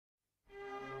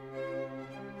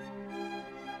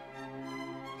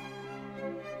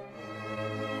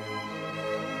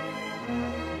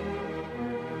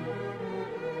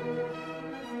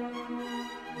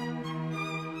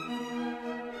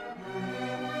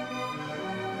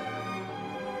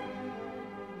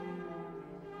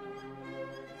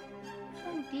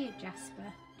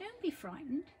Jasper. Don't be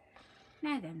frightened.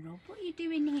 Now then, Rob, what are you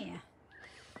doing here?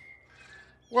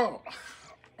 Well,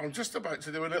 I'm just about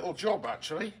to do a little job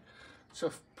actually.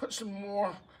 So put some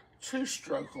more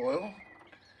two-stroke oil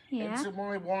into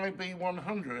my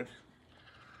YB100.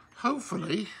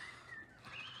 Hopefully,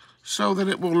 so that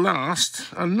it will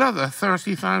last another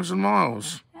 30,000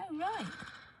 miles. Oh, right.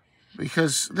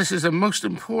 Because this is a most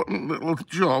important little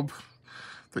job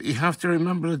that you have to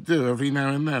remember to do every now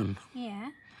and then.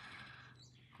 Yeah.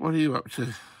 What are you up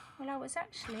to? Well, I was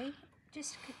actually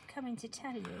just coming to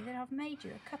tell you that I've made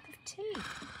you a cup of tea.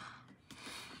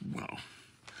 Well,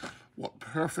 what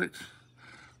perfect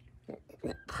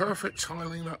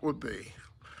timing that would be.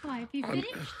 Why, have you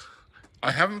finished?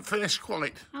 I haven't finished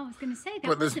quite. I was going to say,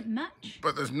 that wasn't much.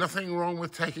 But there's nothing wrong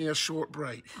with taking a short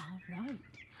break. Oh, right.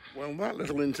 Well, that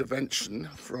little intervention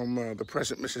from the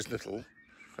present Mrs. Little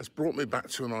has brought me back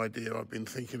to an idea I've been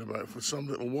thinking about for some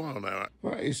little while now.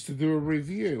 That is to do a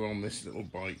review on this little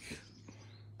bike.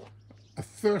 A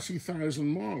 30,000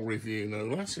 mile review, no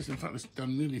less. In fact, it's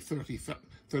done nearly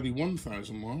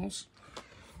 31,000 miles.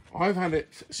 I've had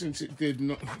it since it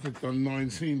had done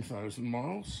 19,000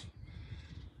 miles.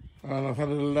 And I've had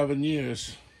it 11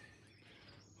 years.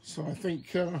 So I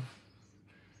think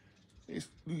it's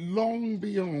long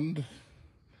beyond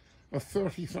a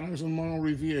 30,000 mile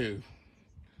review.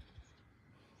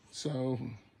 So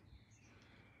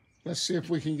let's see if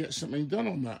we can get something done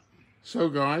on that. So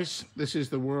guys, this is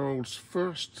the world's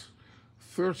first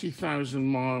 30,000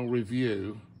 mile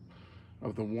review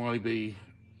of the YB100.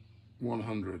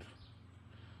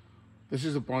 This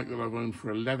is a bike that I've owned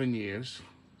for 11 years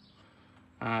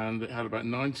and it had about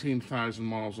 19,000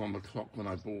 miles on the clock when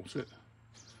I bought it.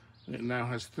 It now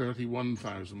has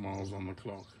 31,000 miles on the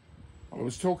clock. I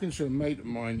was talking to a mate of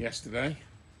mine yesterday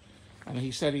and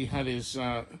he said he had his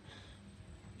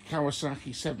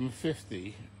Kawasaki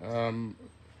 750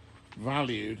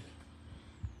 valued.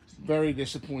 Very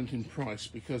disappointing price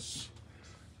because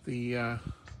the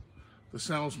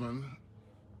salesman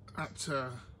at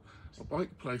a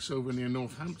bike place over near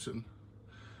Northampton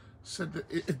said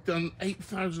that it had done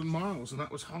 8,000 miles and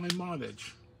that was high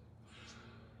mileage.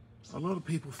 A lot of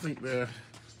people think their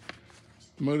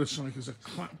motorcycles are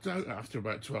clapped out after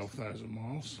about 12,000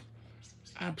 miles.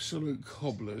 Absolute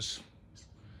cobblers.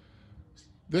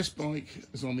 This bike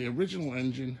is on the original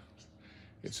engine.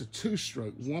 It's a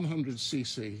two-stroke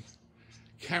 100cc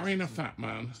carrying a fat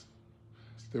man.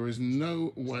 There is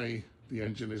no way the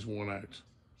engine is worn out.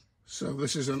 So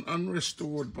this is an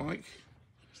unrestored bike.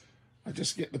 I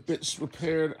just get the bits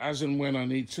repaired as and when I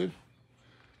need to.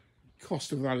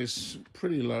 Cost of that is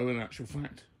pretty low in actual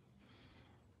fact.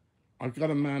 I've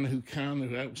got a man who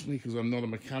helps me because I'm not a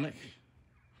mechanic.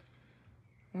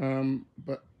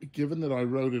 But given that I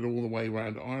rode it all the way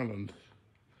around Ireland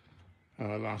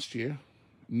last year,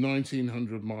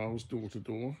 1,900 miles door to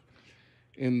door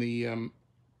in the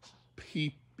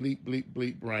peep, bleep, bleep,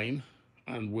 bleep rain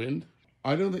and wind,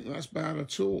 I don't think that's bad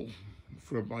at all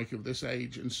for a bike of this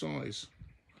age and size.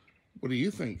 What do you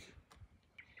think?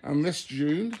 And this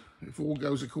June, if all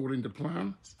goes according to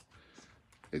plan,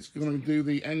 it's going to do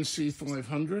the NC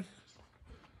 500.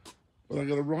 But I've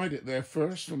got to ride it there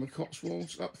first from the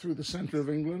Cotswolds up through the centre of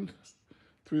England,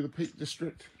 through the Peak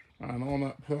District, and on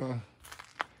up,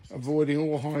 avoiding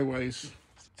all highways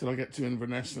till I get to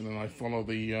Inverness, and I follow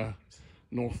the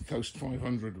North Coast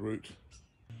 500 route.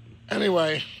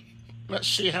 Anyway, let's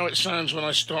see how it sounds when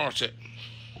I start it.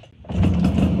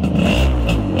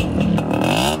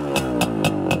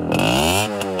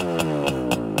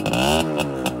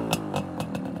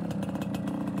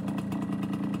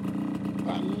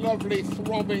 Lovely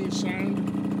throbbing sound,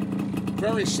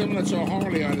 very similar to a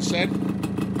Harley, I'd have said.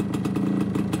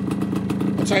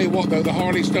 I'll tell you what though, the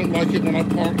Harleys don't like it when I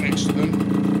park next to them.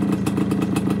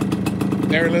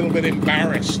 They're a little bit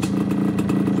embarrassed.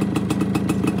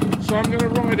 So I'm going to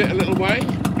ride it a little way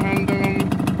and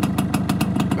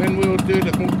then we'll do a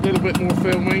little bit more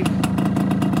filming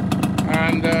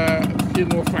and a few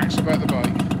more facts about the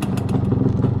bike.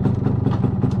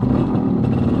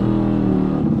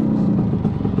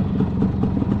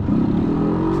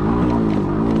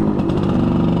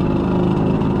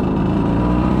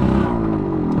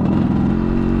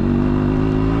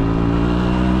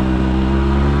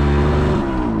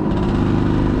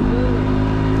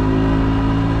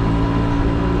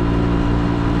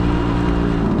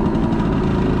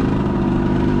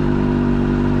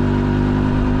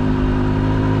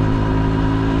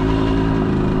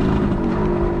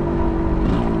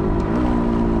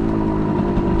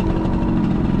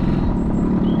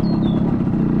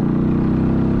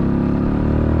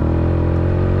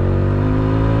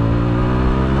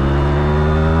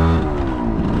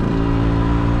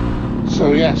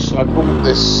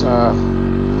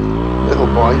 little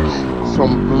bike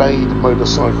from Blade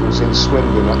Motorcycles in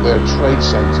Swindon at their trade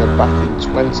centre back in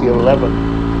 2011.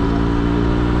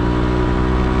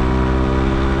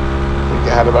 I think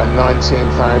it had about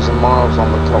 19,000 miles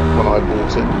on the clock when I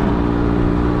bought it.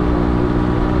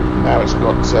 Now it's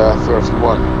got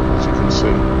 31, as you can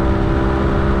see.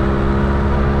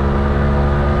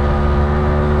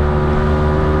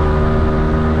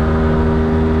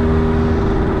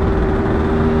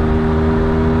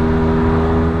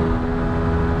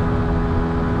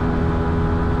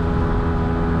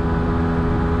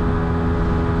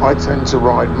 I tend to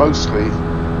ride mostly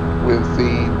with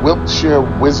the Wiltshire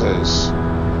Whizzers.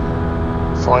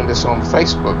 Find us on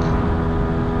Facebook.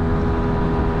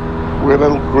 We're a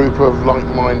little group of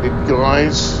like-minded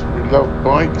guys. We love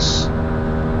bikes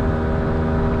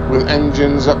with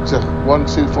engines up to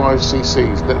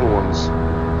 125cc, little ones.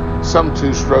 Some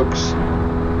 2-strokes.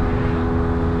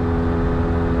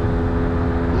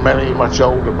 Many much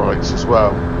older bikes as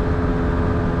well.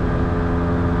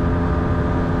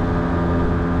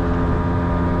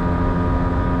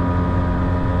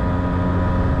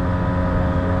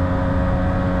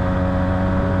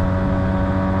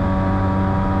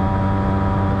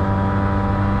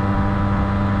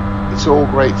 It's all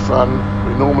great fun.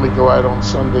 We normally go out on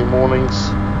Sunday mornings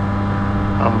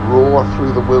and roar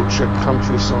through the Wiltshire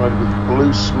countryside with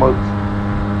blue smoke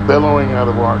billowing out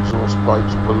of our exhaust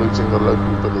pipes, polluting the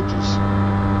local villages.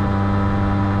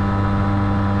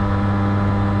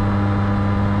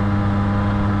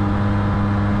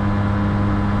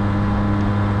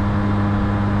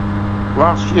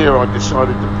 Last year I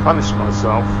decided to punish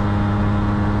myself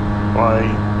by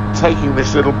taking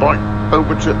this little bike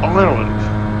over to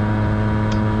Ireland.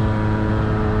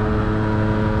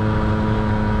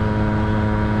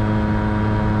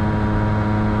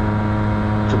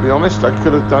 To be honest, I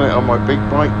could have done it on my big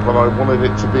bike, but I wanted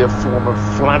it to be a form of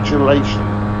flagellation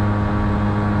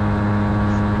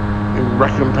in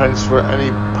recompense for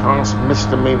any past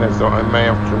misdemeanours that I may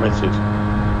have committed.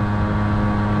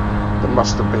 There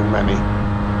must have been many.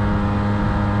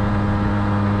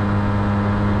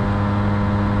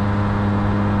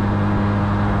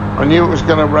 I knew it was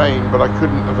going to rain, but I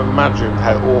couldn't have imagined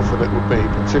how awful it would be,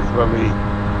 particularly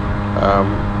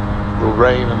the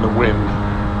rain and the wind.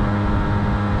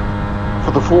 For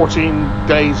the 14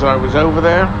 days I was over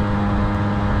there,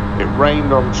 it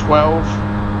rained on 12,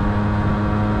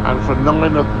 and for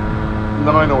 9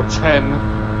 or 10,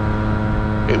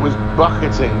 it was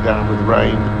bucketing down with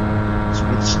rain,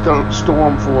 with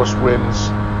storm force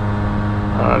winds,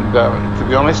 and to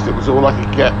be honest, it was all I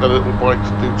could get the little bike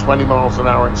to do 20 miles an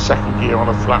hour in second gear on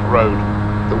a flat road.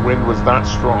 The wind was that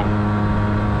strong.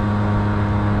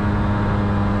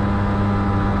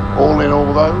 All in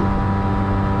all though,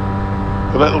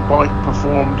 the little bike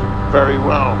performed very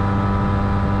well.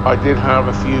 I did have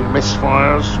a few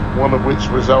misfires, one of which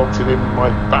resulted in my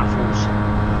baffles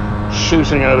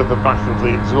shooting out of the back of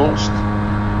the exhaust,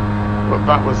 but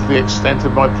that was the extent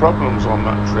of my problems on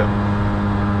that trip.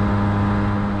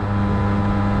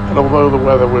 And although the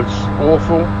weather was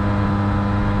awful,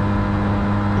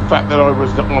 the fact that I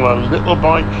was on a little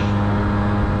bike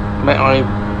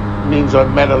means I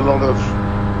met a lot of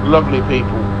lovely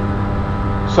people,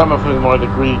 some of whom I'd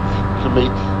agreed to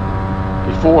meet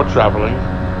before travelling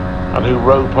and who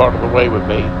rode part of the way with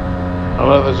me, and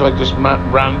others I just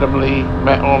randomly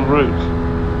met en route.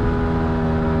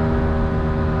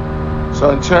 So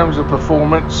in terms of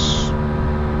performance,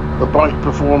 the bike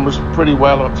performs pretty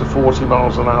well up to 40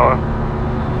 miles an hour.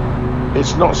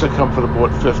 It's not so comfortable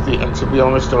at 50, and to be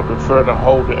honest I prefer to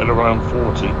hold it at around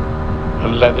 40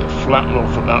 and let it flatten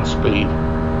off at that speed.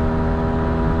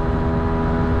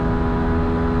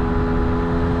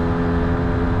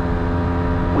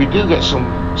 We do get some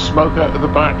smoke out of the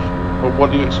back, but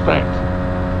what do you expect?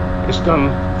 It's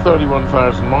done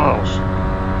 31,000 miles.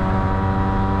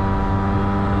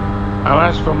 And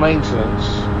as for maintenance,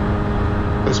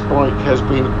 this bike has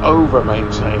been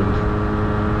over-maintained.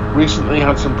 Recently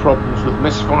had some problems with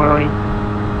misfiring,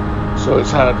 so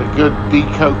it's had a good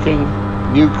decoking,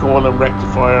 new coil and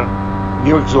rectifier,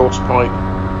 new exhaust pipe.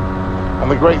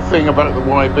 And the great thing about the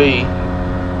YB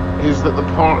is that the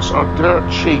parts are dirt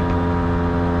cheap.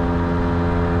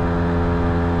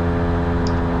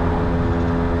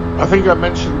 I think I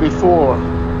mentioned before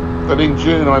that in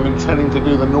June I'm intending to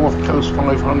do the North Coast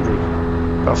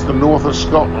 500. That's the north of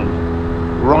Scotland,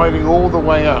 riding all the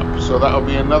way up, so that'll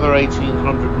be another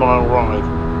 1,800 mile ride.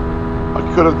 I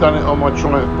could have done it on my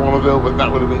Triumph Bonneville, but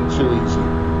that would have been too easy.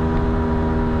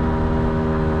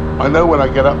 I know when I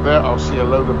get up there I'll see a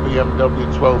load of BMW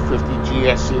 1250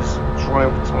 GS's,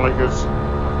 Triumph Tigers,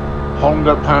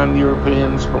 Honda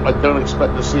pan-Europeans, but I don't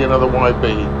expect to see another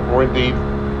YB, or indeed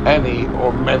any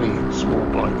or many small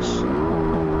bikes.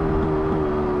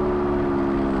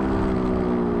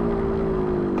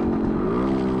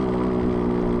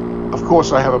 Of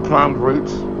course, I have a planned route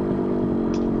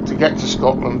to get to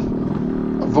Scotland,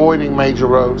 avoiding major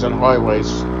roads and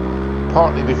highways,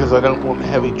 partly because I don't want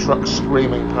heavy trucks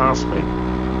screaming past me,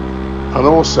 and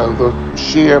also the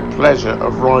sheer pleasure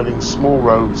of riding small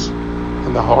roads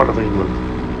in the heart of England.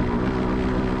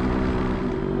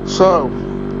 So,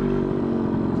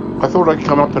 I thought I'd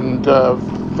come up and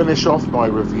finish off my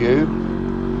review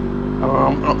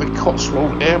at the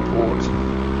Cotswold Airport.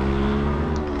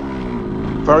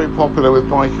 Very popular with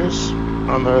bikers,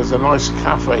 and there's a nice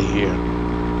cafe here.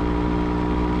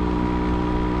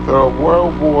 There are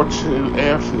World War II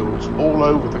airfields all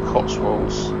over the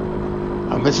Cotswolds,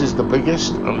 and this is the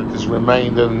biggest, and it has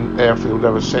remained an airfield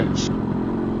ever since.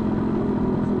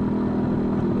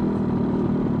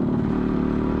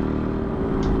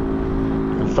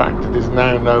 In fact, it is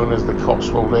now known as the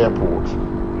Cotswold Airport.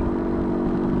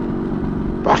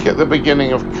 Back at the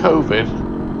beginning of COVID,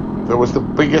 there was the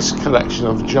biggest collection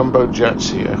of jumbo jets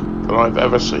here that I've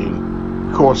ever seen.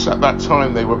 Of course, at that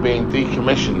time they were being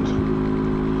decommissioned,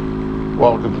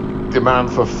 while the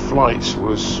demand for flights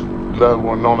was low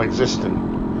or non-existent.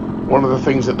 One of the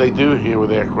things that they do here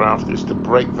with aircraft is to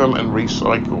break them and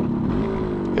recycle.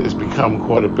 It has become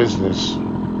quite a business,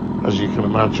 as you can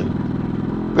imagine.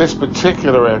 This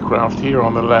particular aircraft here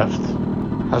on the left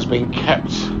has been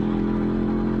kept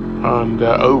and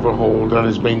overhauled and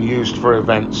has been used for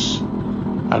events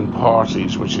and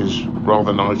parties, which is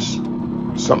rather nice.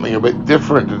 Something a bit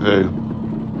different to do.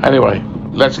 Anyway,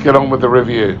 let's get on with the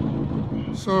review.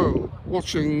 So,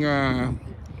 watching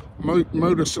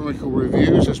motorcycle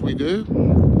reviews as we do,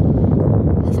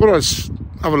 I thought I'd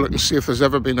have a look and see if there's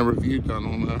ever been a review done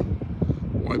on a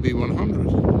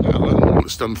YB100, let alone one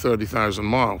that's done 30,000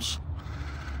 miles.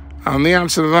 And the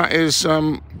answer to that is,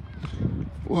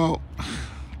 well,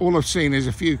 all I've seen is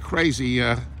a few crazy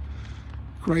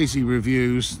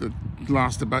reviews that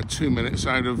last about 2 minutes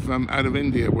out of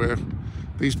India, where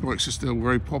these bikes are still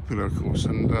very popular, of course,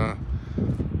 and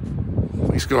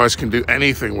these guys can do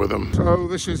anything with them. So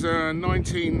this is a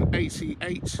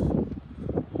 1988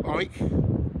 bike,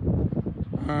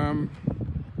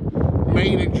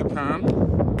 made in Japan,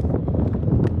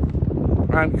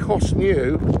 and cost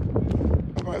new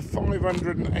about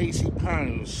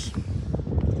 £580.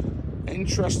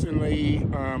 Interestingly,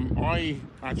 I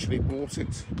actually bought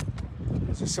it,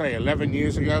 as I say, 11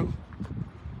 years ago,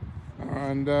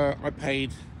 and I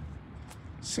paid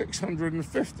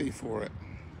 $650 for it.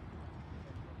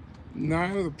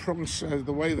 Now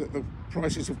the way that the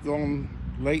prices have gone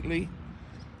lately,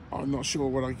 I'm not sure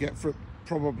what I get for it.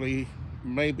 Probably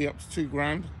maybe up to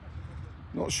 $2,000.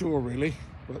 Not sure really,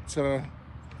 but so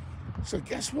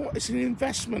guess what? It's an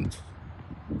investment.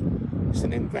 It's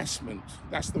an investment.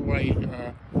 That's the way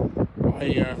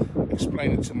I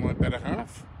explain it to my better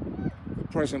half, the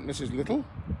present Mrs. Little.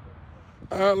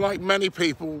 Like many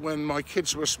people, when my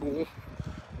kids were small,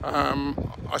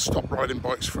 I stopped riding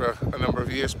bikes for a number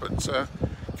of years, but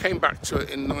came back to it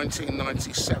in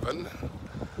 1997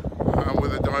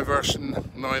 with a Diversion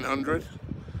 900,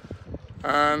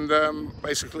 and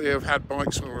basically I've had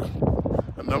bikes, or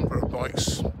a number of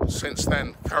bikes since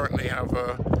then. Currently have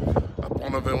a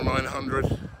Bonneville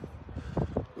 900,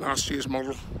 last year's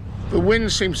model. The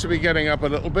wind seems to be getting up a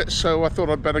little bit, so I thought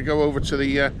I'd better go over to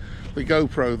the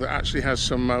GoPro that actually has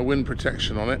some wind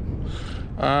protection on it.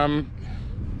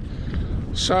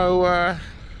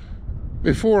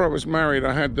 Before I was married,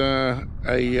 I had a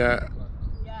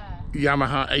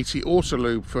Yamaha 80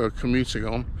 Autolube for commuting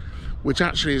on, which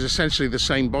actually is essentially the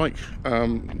same bike.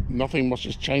 Nothing much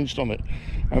has changed on it,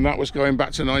 and that was going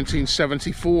back to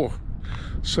 1974.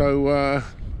 So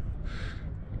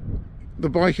the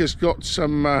bike has got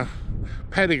some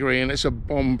pedigree, and it's a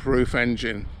bomb-proof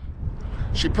engine.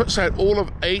 She puts out all of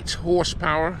 8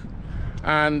 horsepower,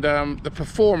 and the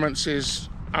performance is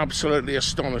absolutely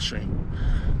astonishing.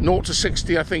 0 to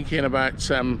 60 I think in about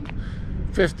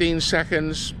 15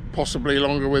 seconds, possibly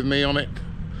longer with me on it,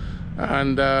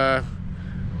 and a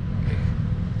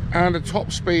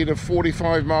top speed of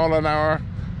 45 miles an hour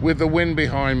with the wind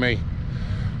behind me.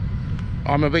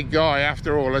 I'm a big guy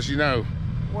after all, as you know.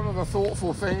 One of the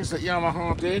thoughtful things that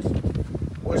Yamaha did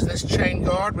was this chain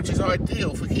guard, which is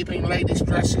ideal for keeping ladies'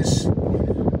 dresses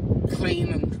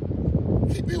clean and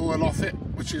keep the oil off it,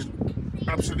 which is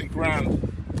absolutely grand.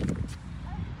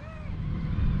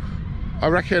 I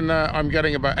reckon I'm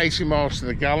getting about 80 miles to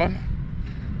the gallon,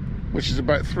 which is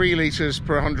about 3 litres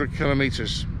per 100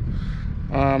 kilometres.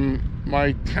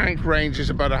 My tank range is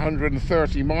about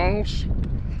 130 miles,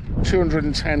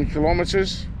 210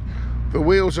 kilometers. The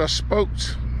wheels are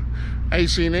spoked,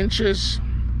 18 inches,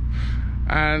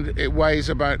 and it weighs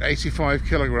about 85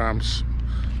 kilograms.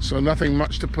 So nothing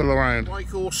much to pull around. The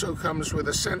bike also comes with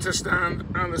a center stand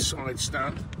and a side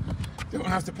stand. Don't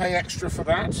have to pay extra for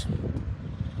that.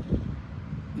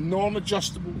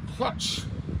 Non-adjustable clutch.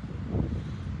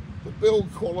 The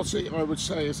build quality, I would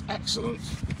say, is excellent.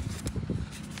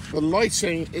 The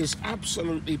lighting is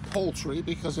absolutely paltry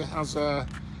because it has a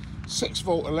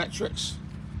 6-volt electrics,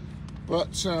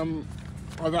 but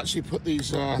I've actually put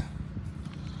these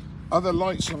other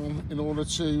lights on in order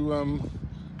to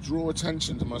draw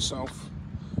attention to myself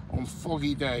on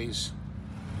foggy days.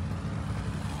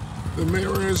 The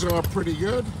mirrors are pretty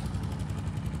good.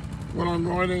 When I'm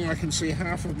riding, I can see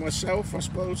half of myself, I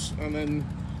suppose, and then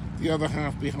the other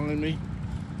half behind me.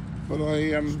 But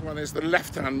one is the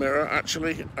left-hand mirror,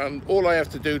 actually, and all I have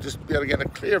to do to be able to get a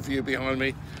clear view behind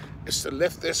me is to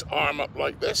lift this arm up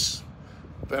like this,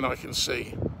 then I can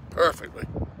see perfectly.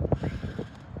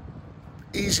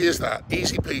 Easy as that,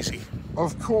 easy peasy.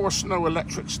 Of course, no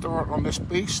electric start on this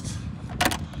beast,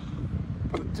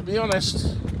 but to be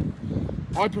honest,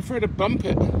 I prefer to bump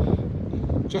it.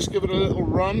 Just give it a little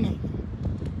run,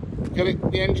 get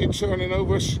the engine turning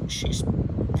over, she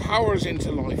powers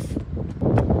into life,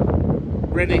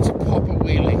 ready to pop a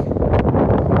wheelie.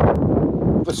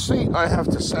 The seat, I have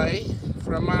to say,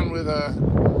 for a man with a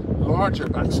larger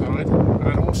backside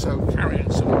and also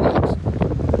carrying some weight,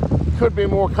 could be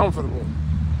more comfortable.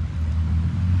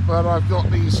 But I've got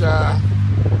these air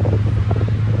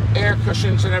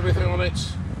cushions and everything on it,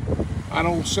 and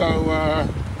also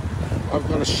I've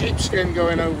got a sheepskin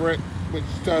going over it, which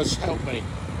does help me.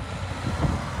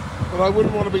 But I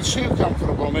wouldn't want to be too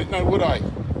comfortable on it, now would I?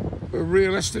 But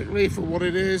realistically, for what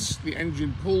it is, the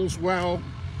engine pulls well,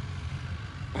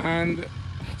 and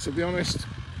to be honest,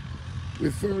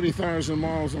 with 30,000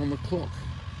 miles on the clock,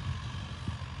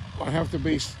 I have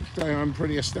to say I'm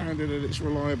pretty astounded at its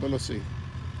reliability.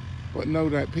 But no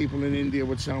doubt people in India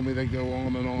would tell me they go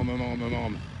on and on and on and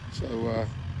on. So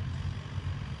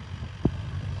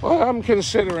well, I'm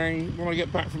considering, when I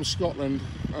get back from Scotland,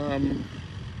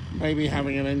 maybe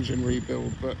having an engine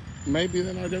rebuild, but maybe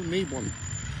then I don't need one.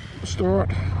 Start.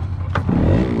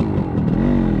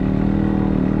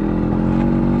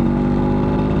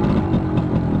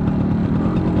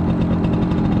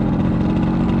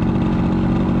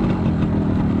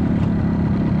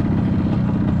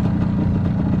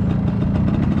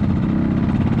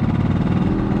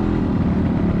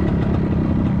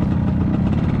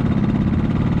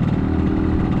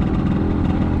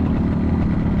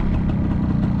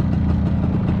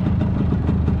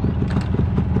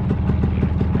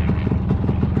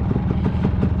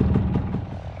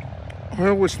 I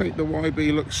always think the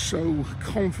YB looks so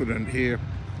confident here,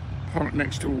 parked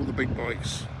next to all the big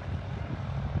bikes.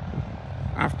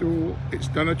 After all, it's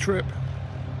done a trip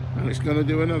and it's going to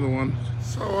do another one.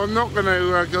 So I'm not going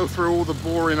to go through all the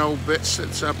boring old bits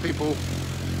that people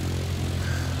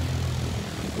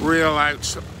reel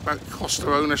out about cost of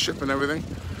ownership and everything.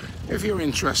 If you're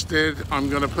interested, I'm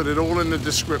going to put it all in the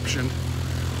description.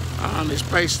 And it's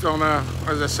based on,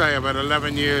 as I say, about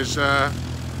 11 years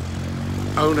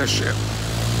ownership.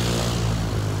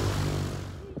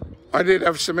 I did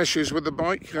have some issues with the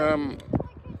bike a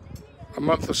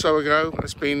month or so ago.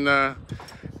 It's been at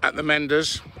the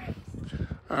menders,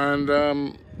 and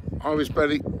I was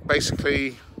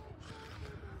basically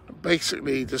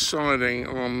deciding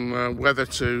on whether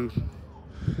to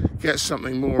get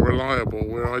something more reliable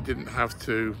where I didn't have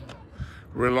to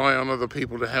rely on other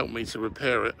people to help me to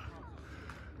repair it.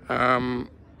 In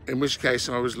which case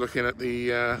I was looking at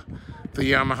the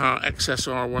Yamaha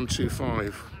XSR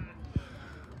 125.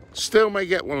 Still may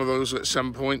get one of those at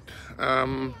some point,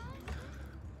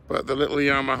 but the little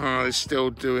Yamaha is still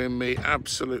doing me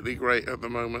absolutely great at the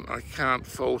moment. I can't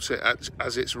fault it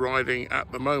as it's riding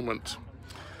at the moment.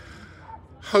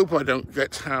 Hope I don't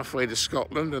get halfway to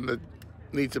Scotland and they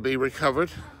need to be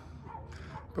recovered,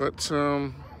 but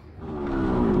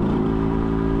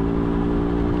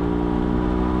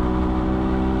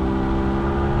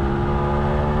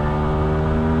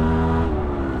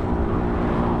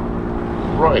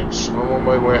right, I'm on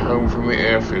my way home from the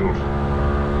airfield.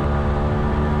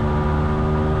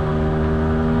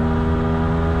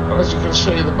 And as you can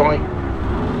see, the bike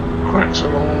cracks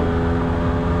along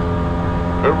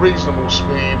at a reasonable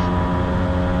speed.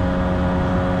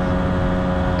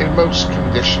 In most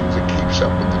conditions, it keeps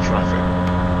up with the traffic.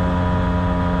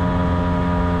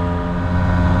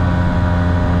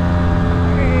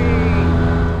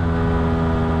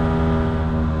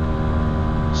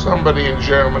 Some somebody in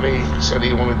Germany said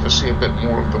he wanted to see a bit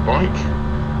more of the bike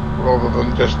rather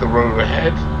than just the road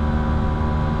ahead.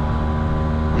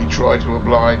 We try to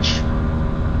oblige.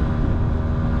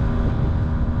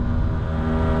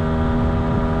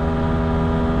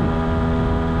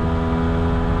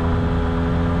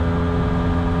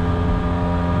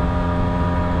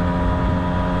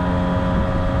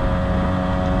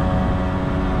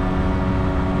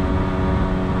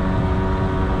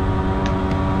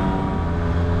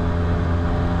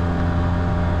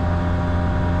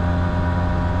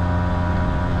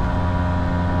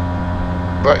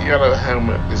 That yellow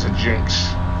helmet is a jinx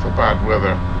for bad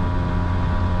weather.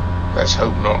 Let's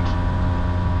hope not.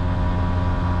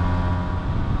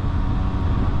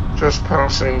 Just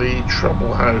passing the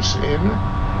Trouble House Inn.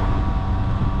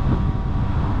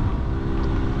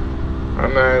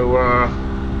 And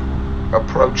now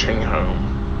approaching home.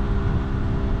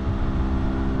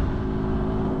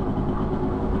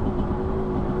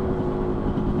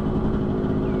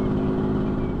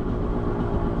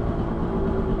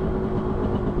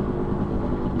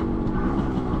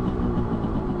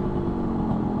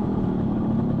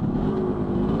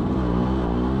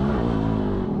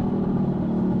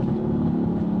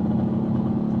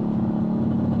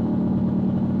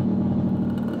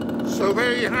 So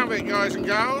there you have it, guys and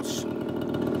gals.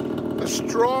 A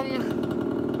strong,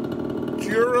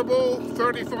 durable,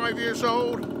 35 years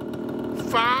old,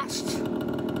 fast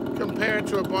compared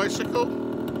to a bicycle,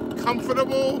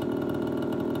 comfortable.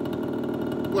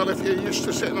 Well, if you're used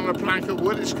to sitting on a plank of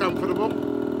wood, it's comfortable.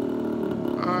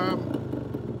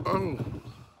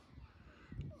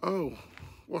 Oh,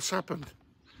 what's happened?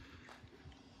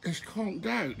 It's conked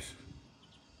out.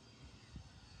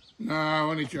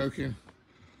 No, only joking.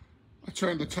 I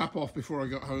turned the tap off before I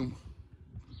got home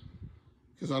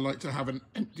because I like to have an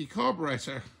empty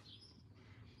carburetor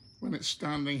when it's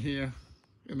standing here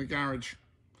in the garage.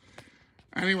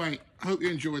 Anyway, I hope you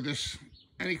enjoyed this.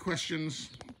 Any questions,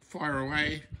 fire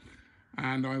away,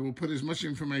 and I will put as much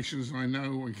information as I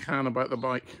know and can about the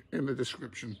bike in the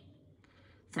description.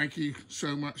 Thank you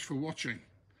so much for watching.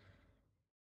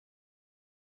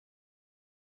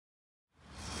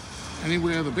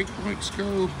 Anywhere the big bikes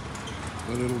go,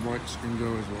 the little bikes can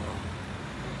go as well.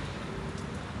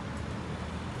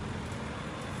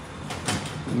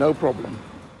 No problem.